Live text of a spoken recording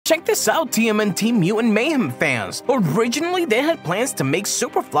Check this out, TMNT Mutant Mayhem fans. Originally, they had plans to make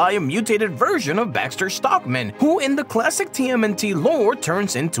Superfly a mutated version of Baxter Stockman, who in the classic TMNT lore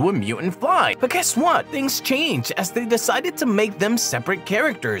turns into a mutant fly. But guess what? Things changed as they decided to make them separate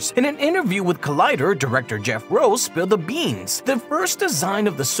characters. In an interview with Collider, director Jeff Rowe spilled the beans. The first design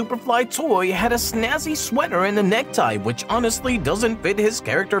of the Superfly toy had a snazzy sweater and a necktie, which honestly doesn't fit his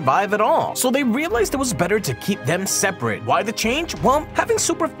character vibe at all. So they realized it was better to keep them separate. Why the change? Well, having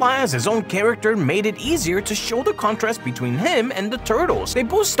Superfly as his own character made it easier to show the contrast between him and the Turtles. They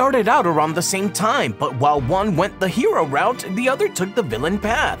both started out around the same time, but while one went the hero route, the other took the villain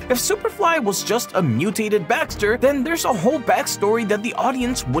path. If Superfly was just a mutated Baxter, then there's a whole backstory that the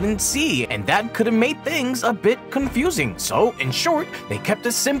audience wouldn't see, and that could have made things a bit confusing. So, in short, they kept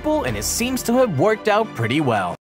it simple and it seems to have worked out pretty well.